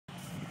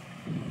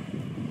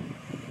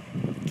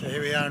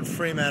Here we are in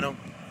Fremantle,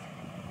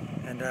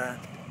 and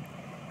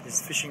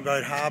there's Fishing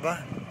Boat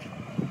Harbour,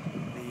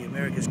 the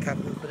America's Cup.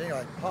 But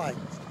anyway, hi,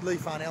 Leigh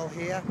Farnell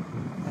here,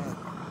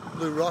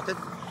 Blue Rocket,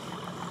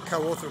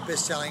 co-author of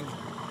best-selling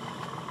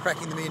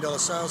Cracking the $1 Million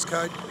Sales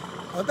Code.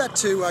 I'm about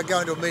to go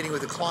into a meeting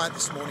with a client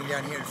this morning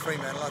down here in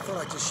Fremantle. I thought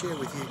I'd just share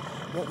with you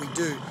what we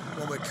do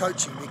when we're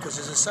coaching, because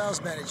as a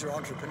sales manager,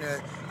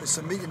 entrepreneur, there's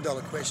some $1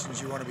 million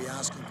questions you want to be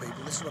asking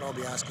people. This is what I'll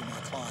be asking my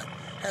client.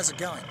 How's it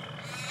going?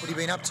 What have you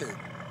been up to?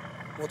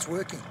 What's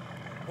working?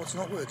 What's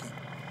not working?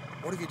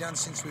 What have you done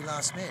since we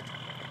last met?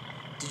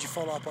 Did you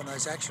follow up on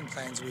those action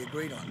plans we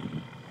agreed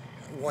on?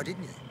 Why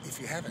didn't you?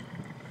 If you haven't,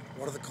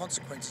 what are the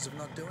consequences of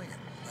not doing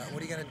it?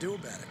 What are you going to do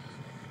about it?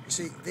 You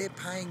see, they're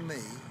paying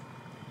me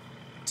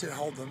to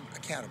hold them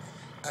accountable.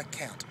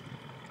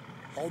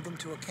 Hold them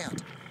to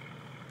account.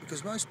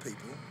 Because most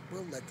people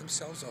will let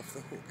themselves off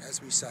the hook.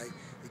 As we say,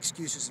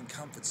 excuses and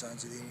comfort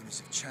zones are the enemies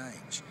of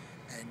change.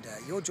 And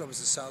your job as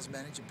a sales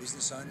manager,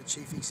 business owner,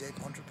 chief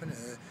exec,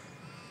 entrepreneur,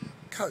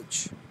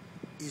 coach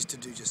is to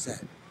do just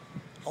that.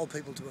 Hold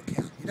people to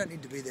account. You don't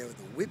need to be there with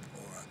a whip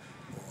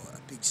or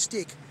a big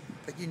stick,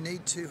 but you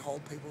need to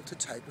hold people to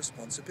take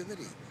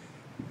responsibility.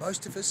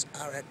 Most of us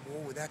are at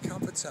war with our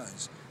comfort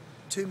zones.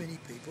 Too many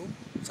people,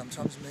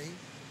 sometimes me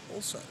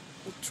also,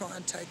 will try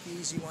and take the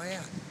easy way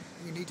out.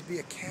 You need to be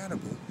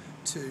accountable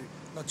to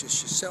not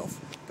just yourself,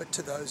 but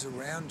to those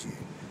around you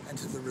and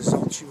to the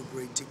results you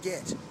agreed to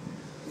get.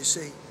 You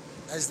see,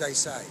 as they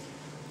say,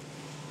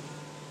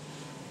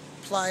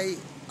 play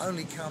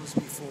only comes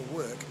before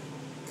work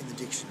in the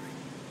dictionary.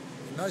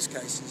 In most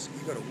cases,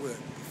 you've got to work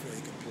before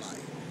you can play.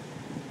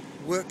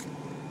 Work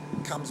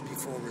comes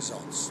before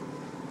results,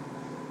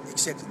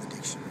 except in the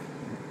dictionary.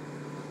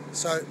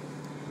 So,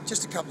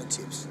 just a couple of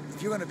tips.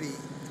 If you're going to be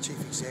a chief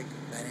exec,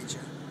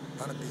 manager,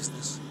 run a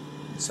business,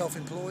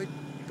 self-employed,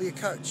 be a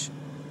coach.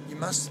 You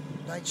must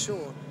make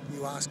sure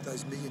you ask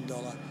those $1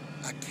 million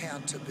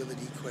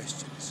accountability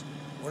questions.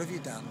 What have you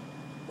done?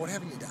 What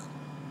haven't you done?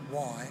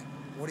 Why?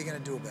 What are you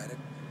going to do about it?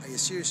 Are you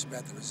serious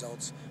about the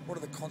results? What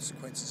are the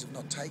consequences of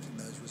not taking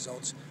those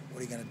results? What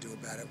are you going to do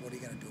about it? What are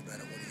you going to do about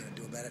it? What are you going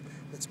to do about it?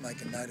 Let's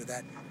make a note of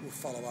that. We'll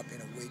follow up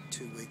in a week,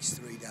 2 weeks,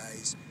 3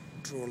 days.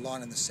 Draw a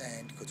line in the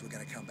sand, because we're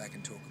going to come back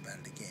and talk about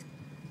it again.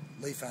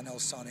 Leigh Farnell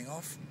signing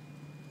off.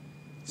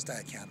 Stay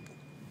accountable.